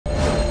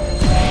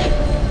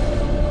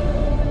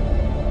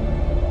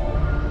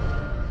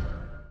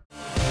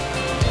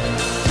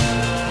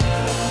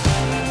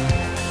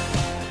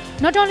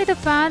Not only the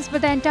fans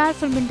but the entire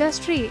film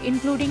industry,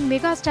 including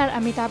megastar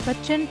Amitabh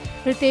Bachchan,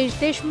 Ritesh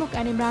Deshmukh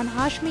and Imran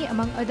Hashmi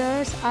among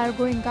others, are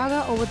going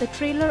gaga over the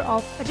trailer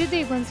of Ajay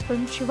Devgn's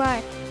film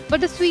Shivaay.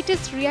 But the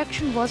sweetest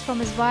reaction was from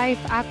his wife,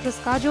 actress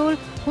Kajol,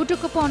 who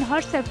took upon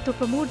herself to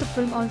promote the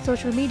film on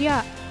social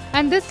media.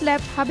 And this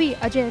left hubby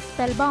Ajay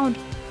spellbound.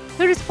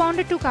 He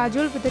responded to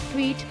Kajol with a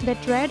tweet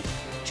that read,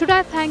 "Should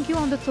I thank you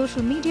on the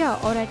social media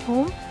or at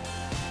home?"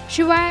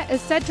 Shivaay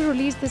is set to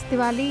release this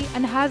Diwali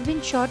and has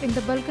been shot in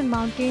the Balkan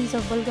mountains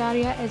of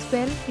Bulgaria as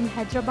well in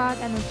Hyderabad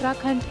and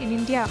Uttarakhand in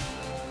India.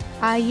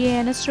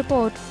 IANS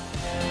report.